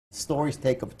Stories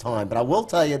take up time, but I will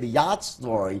tell you the yacht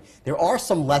story, there are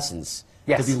some lessons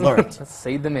yes. to be learned. Let's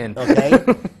seed them in. Okay?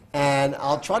 And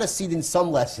I'll try to seed in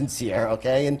some lessons here,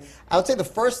 okay? And I would say the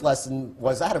first lesson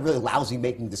was I had a really lousy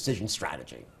making decision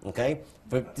strategy, okay?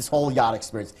 For this whole yacht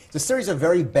experience. It's a series of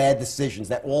very bad decisions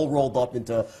that all rolled up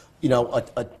into, you know,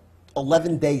 a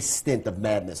 11-day stint of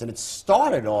madness. And it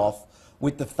started off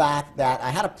with the fact that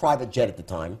I had a private jet at the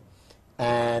time,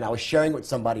 and I was sharing it with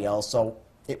somebody else, so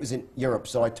it was in Europe,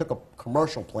 so I took a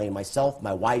commercial plane, myself,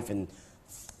 my wife, and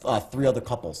 3 other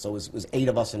couples, so it was 8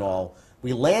 of us in all.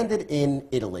 We landed in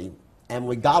Italy, and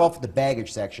we got off at the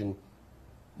baggage section.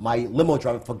 My limo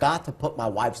driver forgot to put my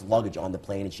wife's luggage on the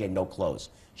plane, and she had no clothes.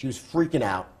 She was freaking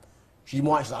out. She said,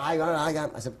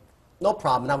 I said, no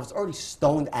problem, and I was already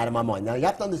stoned out of my mind. Now, you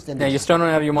have to understand... Now, you're stoned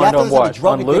out of your mind on what?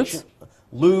 On lewds?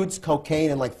 Lewds, cocaine,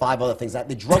 and like 5 other things.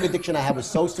 The drug addiction I had was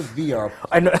so severe.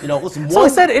 I know. You know, listen, so I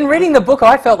said, in reading the book,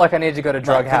 I felt like I needed to go to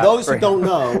drug house. For those who don't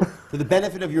know, for the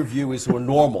benefit of your viewers who are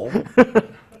normal,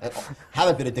 and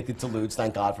haven't been addicted to lewds,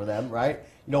 thank God for them, right?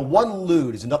 You know, 1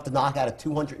 lewd is enough to knock out a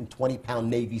 220-pound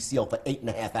Navy SEAL for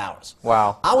 8.5 hours.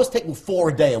 Wow. I was taking 4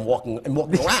 a day and walking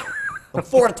around. Like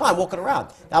 4 at a time walking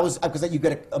around. That was because you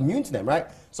get immune to them, right?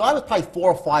 So I was probably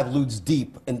 4 or 5 lewds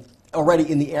deep and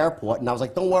already in the airport, and I was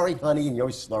like, don't worry, honey, and you're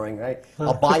always slurring, right?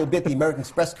 I'll buy you a bit, the American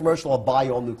Express commercial, I'll buy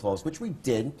you all new clothes, which we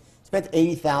did. Spent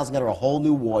 $80,000, got her a whole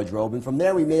new wardrobe, and from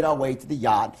there we made our way to the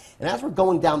yacht. And as we're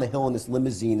going down the hill in this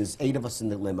limousine, there's 8 of us in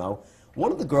the limo.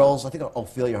 One of the girls, I think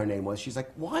Ophelia her name was, she's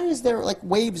like, why is there like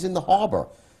waves in the harbor?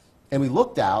 And we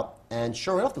looked out, and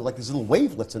sure enough, there were like these little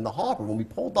wavelets in the harbor. When we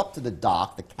pulled up to the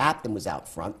dock, the captain was out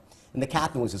front, and the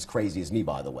captain was as crazy as me,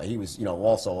 by the way. He was, you know,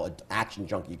 also an action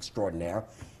junkie extraordinaire.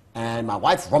 And my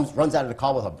wife runs out of the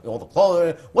car with all the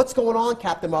clothes. What's going on,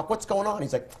 Captain Mark? What's going on?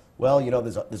 He's like, well, you know,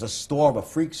 there's a storm, a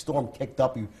freak storm kicked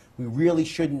up. We really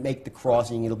shouldn't make the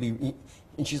crossing. It'll be...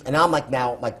 And I'm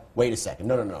like, wait a second.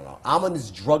 No. I'm in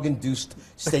this drug-induced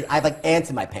state. I have like ants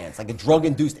in my pants, like a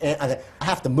drug-induced ant. I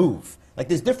have to move. Like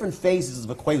there's different phases of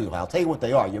a QUAALUDE. I'll tell you what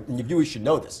they are. And your viewers should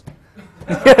know this.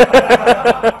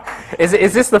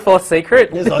 Is this the 4th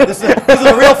secret? This is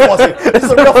a real 4th secret. This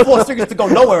is a real 4th secret to go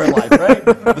nowhere in life, right?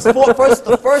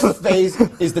 The first phase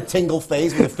is the tingle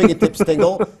phase, where the fingertips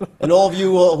tingle. And all of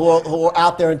you who are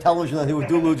out there in television and who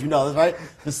do lewds, you know this, right?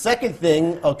 The second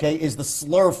thing, okay, is the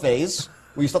slur phase,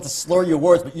 where you start to slur your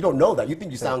words, but you don't know that. You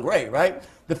think you sound great, right?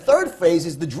 The third phase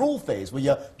is the drool phase, where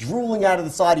you're drooling out of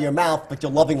the side of your mouth, but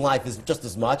you're loving life is just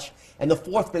as much. And the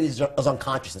 4th phase is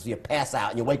unconsciousness. You pass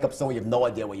out and you wake up somewhere you have no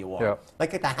idea where you are. Yeah.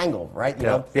 Like the hangover, right? You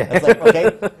know? Yeah. It's like,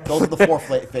 okay, those are the 4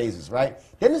 phases, right?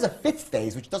 Then there's a 5th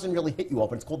phase, which doesn't really hit you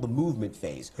up, and it's called the movement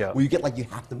phase, where you get like you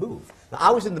have to move. Now,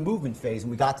 I was in the movement phase,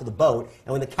 and we got to the boat,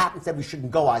 and when the captain said we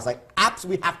shouldn't go, I was like,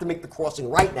 absolutely, we have to make the crossing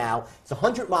right now. It's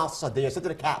 100 miles a day. I said to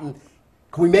the captain,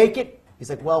 can we make it? He's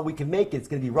like, well, we can make it. It's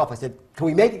going to be rough. I said, can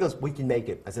we make it? He goes, we can make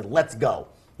it. I said, let's go.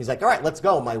 He's like, all right, let's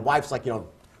go. My wife's like, you know,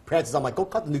 prances. I'm like, go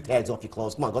cut the new tags off your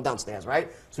clothes. Come on, go downstairs,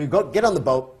 right? So we get on the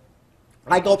boat.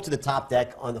 I go up to the top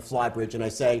deck on the fly bridge, and I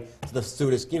say to the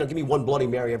stewardess, you know, give me 1 Bloody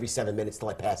Mary every 7 minutes till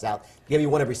I pass out. Give me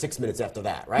 1 every 6 minutes after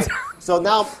that, right? So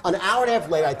now, an hour and a half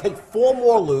later, I take 4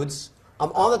 more lewds.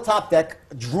 I'm on the top deck,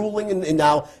 drooling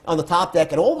now on the top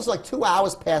deck, and all of a sudden, like 2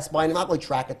 hours pass by, and I'm not really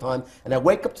tracking time, and I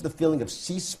wake up to the feeling of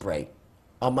sea spray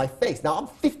on my face. Now, I'm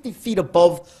 50 feet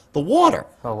above the water.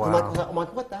 Oh, wow. I'm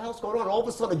like, what the hell's going on? All of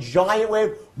a sudden, a giant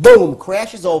wave, boom,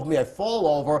 crashes over me. I fall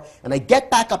over, and I get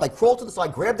back up. I crawl to the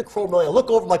side, grab the crow million. I look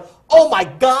over, I'm like, oh, my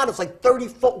God, it's like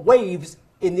 30-foot waves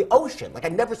in the ocean. Like,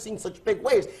 I've never seen such big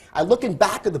waves. I look in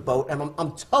back of the boat, and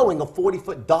I'm towing a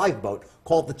 40-foot dive boat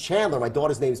called the Chandler. My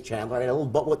daughter's name is Chandler. I had a little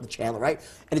boat with the Chandler, right?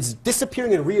 And it's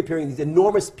disappearing and reappearing in these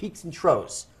enormous peaks and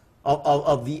troughs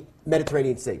of the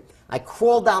Mediterranean Sea. I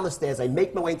crawl down the stairs, I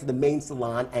make my way into the main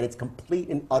salon, and it's complete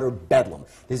and utter bedlam.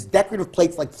 There's decorative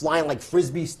plates like flying like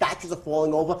frisbees, statues are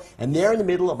falling over, and they're in the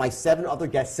middle of my 7 other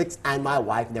guests, 6 and my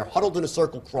wife, and they're huddled in a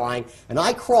circle crying, and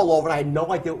I crawl over, and I had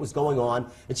no idea what was going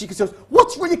on, and she goes,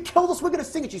 what's wrong? You killed us, we're going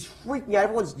to sing it. She's freaking out,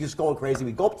 everyone's just going crazy.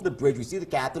 We go up to the bridge, we see the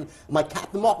captain, I'm like,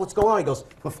 Captain Mark, what's going on? He goes,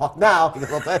 well, fuck now. He goes,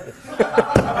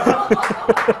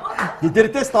 you did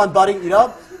it this time, buddy, you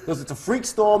know? Because it's a freak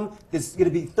storm, there's going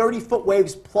to be 30-foot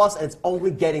waves plus, and it's only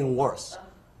getting worse.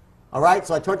 All right?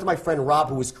 So I turned to my friend Rob,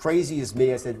 who was crazy as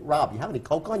me. I said, Rob, you have any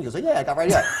coke on? He goes, yeah, I got right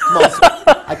here.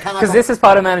 Because this is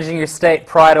part of managing your state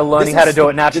prior to learning how to do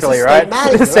it naturally, right?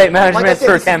 This is state management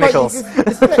through chemicals.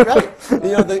 This is right? You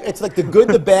know, it's like the good,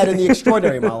 the bad, and the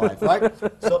extraordinary in my life, right?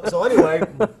 So anyway,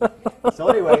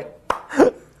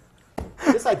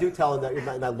 this this I do tell in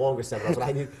that longer seminars.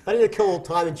 I need to kill a little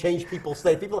time and change people's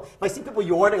state. If I see people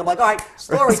yawning, I'm like, all right,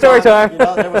 story time. You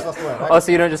know, right? Oh,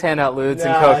 so you don't just hand out lewds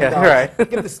and coke, right?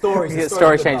 Give the stories. The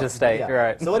story changes state, yeah.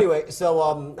 Right. So anyway,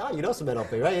 you know some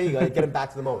NLP, right? Here you go, get him back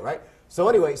to the moment, right? So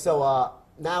anyway,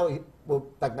 now we're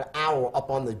like an hour up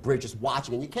on the bridge just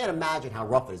watching, and you can't imagine how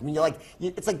rough it is. I mean,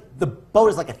 it's like the boat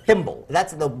is like a thimble.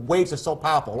 The waves are so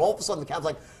powerful. And all of a sudden the captain's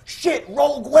like, shit,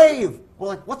 rogue wave. We're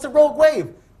like, what's a rogue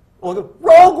wave? Well, the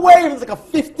rogue wave is like a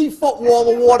 50-foot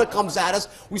wall of water comes at us.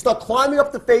 We start climbing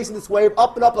up the face of this wave,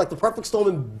 up and up like the perfect storm,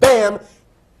 and bam,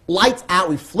 lights out.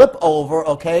 We flip over,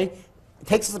 okay? It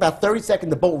takes us about 30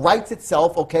 seconds. The boat rights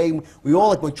itself, okay? We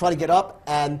try to get up,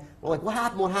 and we're like, what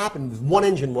happened? What happened? There's one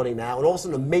engine running now, and all of a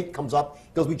sudden a mate comes up. He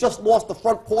goes, we just lost the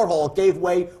front porthole. It gave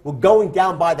way. We're going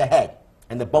down by the head.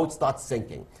 And the boat starts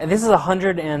sinking. And this is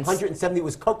 170. It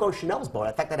was Coco Chanel's boat.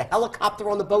 In fact, had a helicopter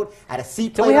on the boat, had a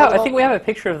seaplane on the boat. I think we have a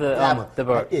picture of the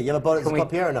boat. Yeah, you have a boat that's up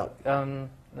here or no?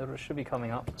 It should be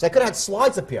coming up. So I could have had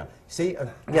slides up here. See,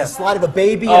 a slide of a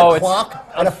baby and a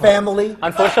clock and a family.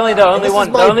 Unfortunately, the only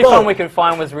one we could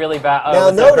find was really bad. It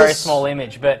was a very small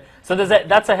image. But so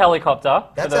that's a helicopter.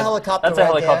 That's a helicopter. That's a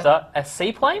helicopter. A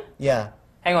seaplane? Yeah.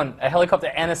 Hang on, a helicopter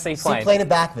and a seaplane. Seaplane in the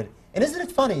back of it. And isn't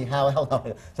it funny how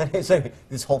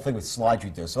this whole thing with slides you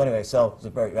do? So anyway, it's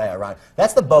very ironic.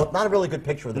 That's the boat. Not a really good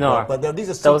picture of the boat, but these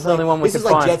are that was the only one we could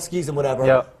find. This is like jet skis and whatever.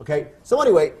 Yep. Okay. So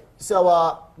anyway,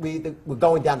 we're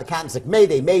going down. The captain's like,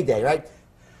 Mayday, Mayday, right?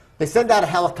 They send out a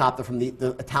helicopter from the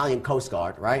Italian Coast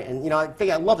Guard, right? And I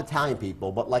figure I love Italian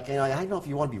people, but I don't know if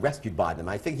you want to be rescued by them.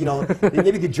 I think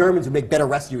maybe the Germans would make better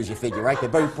rescuers. You figure, right? They're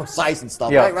very precise and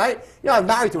stuff, right? I'm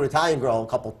married to an Italian girl,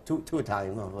 two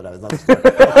Italian, whatever.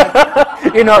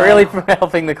 You're not really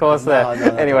helping the cause there.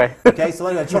 No. Anyway. Okay, so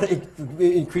anyway, try to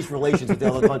increase relations with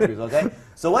the other countries. Okay,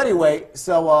 so anyway,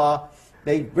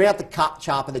 they bring out the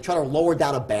chopper. They try to lower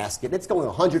down a basket. And it's going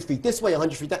 100 feet this way,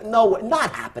 100 feet that. No,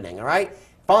 not happening. All right.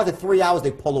 After 3 hours,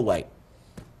 they pull away.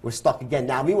 We're stuck again.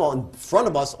 Now, meanwhile, in front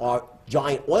of us are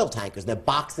giant oil tankers. They're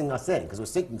boxing us in because we're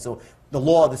sinking. So the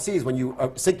law of the sea is when you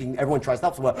are sinking, everyone tries to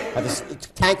help. So we have this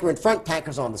tanker in front,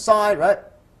 tankers on the side, right?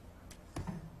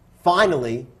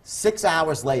 Finally, 6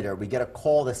 hours later, we get a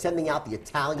call. They're sending out the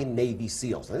Italian Navy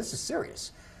SEALs. Now, this is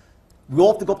serious. We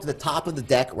all have to go up to the top of the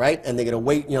deck, right? And they're going to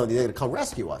wait, they're going to come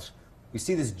rescue us. We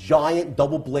see this giant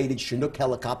double-bladed Chinook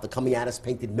helicopter coming at us,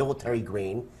 painted military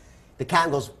green. The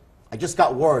captain goes, I just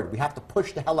got word. We have to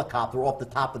push the helicopter off the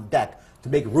top of the deck to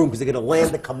make room because they're going to land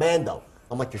the commando.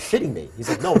 I'm like, you're shitting me. He's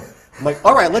like, no. I'm like,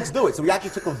 all right, let's do it. So we actually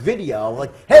took a video.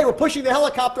 Like, hey, we're pushing the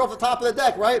helicopter off the top of the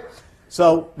deck, right?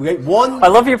 So we had one. I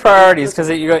love your priorities because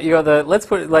you got the.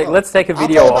 Let's take a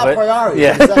video of it. Priorities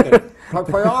in a second.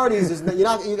 Priorities is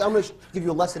I'm going to give you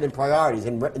a lesson in priorities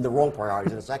in the wrong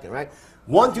priorities in a second, right?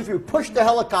 1, 2, 3. Push the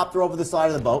helicopter over the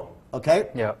side of the boat, okay?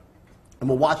 Yeah. And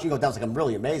we're watching it go down. It's like, I'm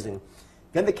really amazing.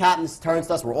 Then the captain turns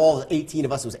to us. We're all 18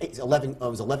 of us. It was 11. It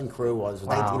was 11 crew. It was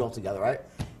 19 altogether, right?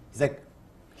 He's like,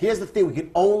 here's the thing. We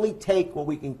can only take what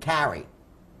we can carry.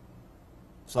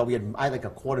 So I had like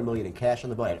 $250,000 in cash on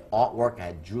the boat. I had artwork. I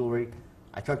had jewelry.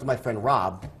 I turned to my friend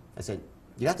Rob. I said,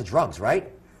 you got the drugs,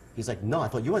 right? He's like, no, I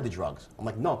thought you had the drugs. I'm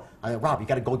like, no. I said, Rob, you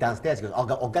got to go downstairs. He goes,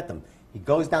 I'll get them. He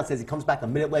goes downstairs. He comes back a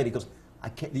minute later. He goes, I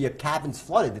can't, your cabin's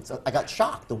flooded. I got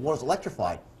shocked. The water's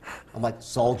electrified. I'm like,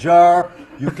 soldier,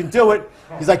 you can do it.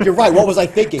 He's like, you're right. What was I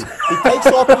thinking? He takes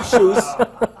off his shoes.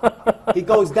 He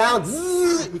goes down.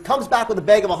 He comes back with a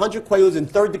bag of 100 QUAALUDES and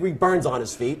third-degree burns on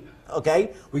his feet.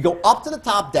 Okay? We go up to the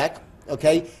top deck.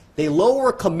 Okay? They lower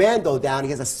a commando down. He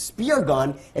has a spear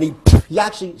gun, and he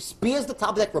actually spears the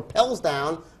top deck, rappels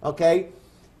down. Okay?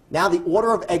 Now the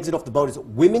order of exit off the boat is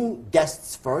women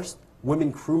guests first,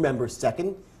 women crew members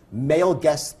second, male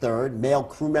guests third, male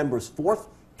crew members fourth,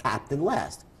 captain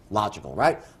last. Logical,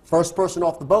 right? First person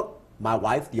off the boat, my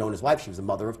wife, the owner's wife. She was a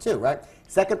mother of 2, right?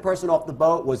 Second person off the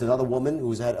boat was another woman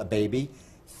who's had a baby.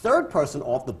 Third person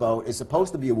off the boat is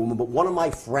supposed to be a woman, but one of my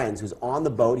friends who's on the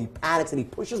boat, he panics and he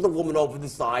pushes the woman over the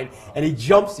side and he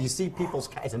jumps. You see people's,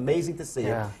 it's amazing to see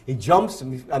him. He jumps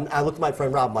and I look at my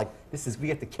friend Rob, I'm like, we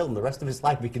have to kill him the rest of his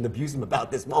life. We can abuse him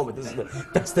about this moment. This is the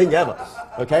best thing ever,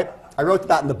 okay? I wrote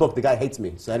that in the book. The guy hates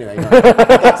me. So anyway,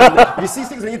 if you see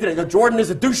things on the internet, you go, Jordan is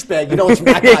a douchebag. You know it's from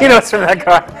that guy. You know it's from that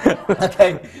guy.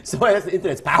 Okay, so that's the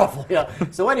internet's powerful.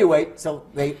 So anyway, so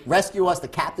they rescue us. The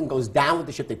captain goes down with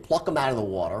the ship. They pluck him out of the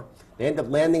water. They end up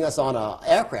landing us on an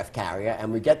aircraft carrier,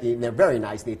 and and they're very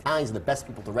nice. The Italians are the best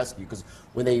people to rescue because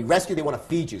when they rescue, they want to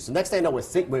feed you. So next thing I know,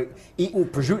 we're eating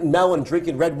prosciutto and melon,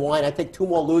 drinking red wine. I take 2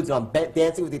 more ludes, and I'm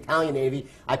dancing with the Italian Navy.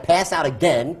 I pass out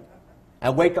again. I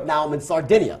wake up now. I'm in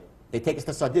Sardinia. They take us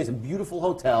to Sardinia, it's a beautiful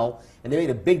hotel, and they made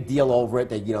a big deal over it.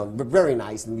 They, you know, were very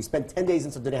nice, and we spent 10 days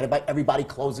in Sardinia. I had to buy everybody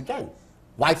clothes again.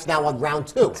 Wife's now on round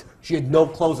 2. She had no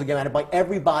clothes again. I had to buy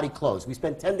everybody clothes. We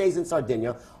spent 10 days in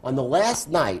Sardinia. On the last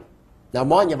night, now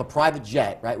mind you have a private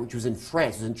jet, right, which was in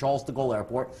France. It was in Charles de Gaulle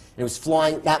Airport, and it was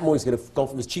flying. That morning, it's going to go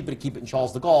from, it's cheaper to keep it in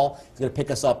Charles de Gaulle. It's going to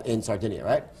pick us up in Sardinia,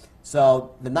 right?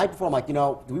 So the night before, I'm like, you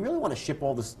know, do we really want to ship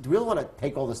all this? Do we really want to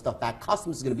take all this stuff back?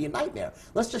 Customs is going to be a nightmare.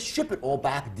 Let's just ship it all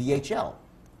back DHL.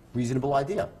 Reasonable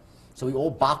idea. So we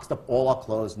all boxed up all our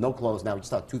clothes, no clothes now. We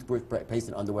just have toothbrush, paste,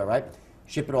 and underwear, right?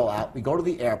 Ship it all out. We go to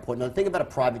the airport. Now, the thing about a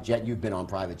private jet, you've been on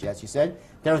private jets, you said,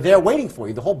 they're there waiting for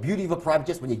you. The whole beauty of a private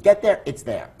jet is when you get there, it's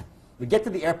there. We get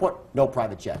to the airport, no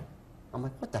private jet. I'm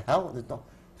like, what the hell?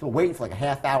 So we're waiting for like a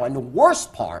half hour. And the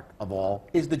worst part of all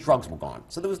is the drugs were gone.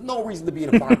 So there was no reason to be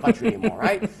in a foreign country anymore,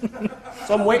 right?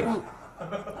 So I'm waiting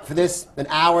for this, an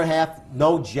hour and a half,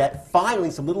 no jet.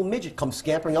 Finally, some little midget comes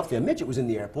scampering up there. A midget was in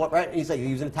the airport, right? And he's like,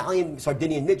 he was an Italian,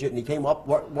 Sardinian midget, and he came up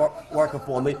working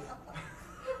for me.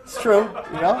 It's true,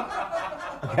 you know?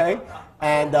 Okay?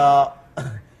 And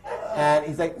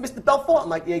he's like, Mr. Belfort? I'm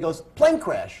like, yeah. He goes, plane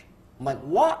crash. I'm like,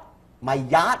 what? My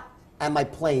yacht and my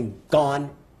plane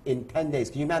gone in 10 days.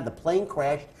 Can you imagine? The plane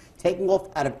crashed, taking off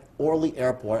out of Orly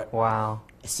Airport. Wow.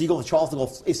 Charles de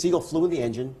Gaulle, Seagull flew in the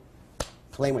engine.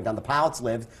 Plane went down. The pilots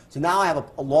lived. So now I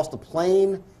have lost a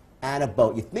plane and a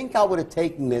boat. You think I would have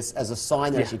taken this as a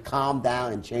sign that I should calm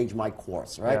down and change my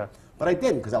course, right? Yeah. But I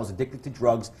didn't, because I was addicted to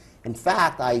drugs. In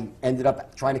fact, I ended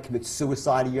up trying to commit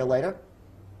suicide a year later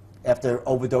after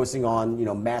overdosing on, you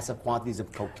know, massive quantities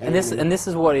of cocaine. And this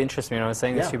is what interests me, and I was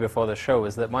saying this to you before the show,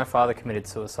 is that my father committed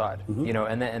suicide, you know,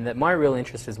 and that my real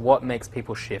interest is what makes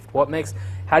people shift.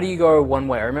 How do you go one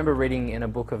way? I remember reading in a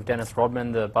book of Dennis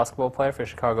Rodman, the basketball player for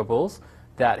Chicago Bulls,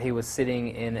 that he was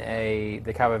sitting in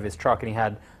the cab of his truck and he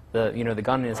had the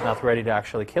gun in his mouth ready to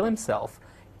actually kill himself,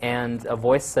 and a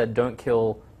voice said, don't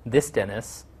kill this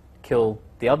Dennis, kill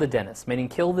the other Dennis, meaning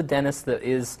kill the Dennis that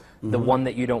is the one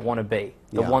that you don't want to be,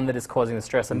 the one that is causing the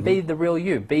stress, and be the real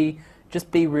you. Just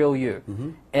be real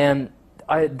you. And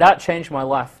that changed my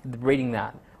life, reading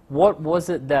that. What was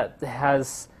it that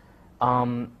has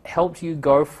helped you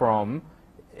go from,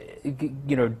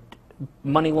 you know,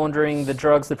 money laundering, the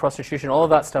drugs, the prostitution, all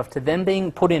of that stuff, to then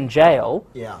being put in jail,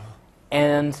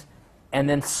 and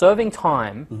then serving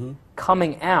time,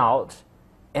 coming out,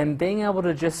 and being able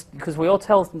to just, because we all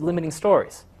tell limiting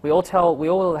stories. We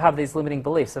all have these limiting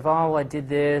beliefs of, oh, I did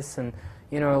this, and,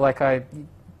 you know, like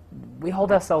we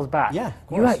hold ourselves back. Yeah, of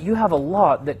course. You have a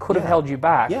lot that could have held you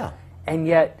back, and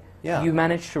yet you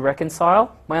managed to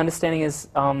reconcile. My understanding is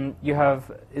you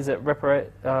have, is it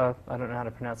I don't know how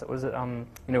to pronounce it. Was it, you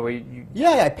know, where you...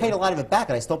 Yeah, I paid a lot of it back,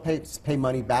 and I still pay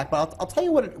money back, but I'll tell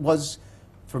you what it was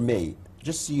for me,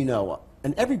 just so you know,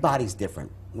 and everybody's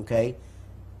different, okay?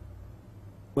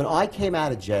 When I came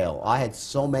out of jail, I had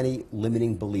so many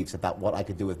limiting beliefs about what I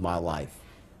could do with my life,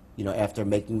 you know, after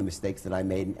making the mistakes that I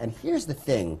made. And here's the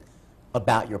thing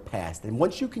about your past. And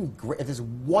once you can, if there's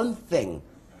one thing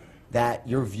that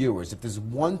your viewers, if there's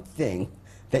one thing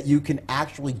that you can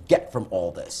actually get from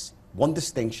all this, one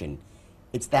distinction,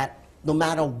 it's that no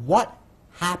matter what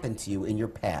happened to you in your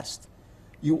past,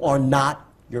 you are not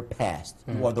your past.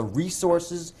 You are the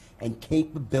resources and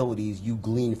capabilities you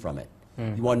glean from it.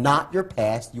 You are not your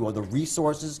past. You are the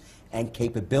resources and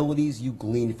capabilities you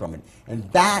glean from it. And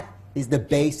that is the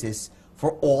basis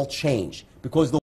for all change. Because the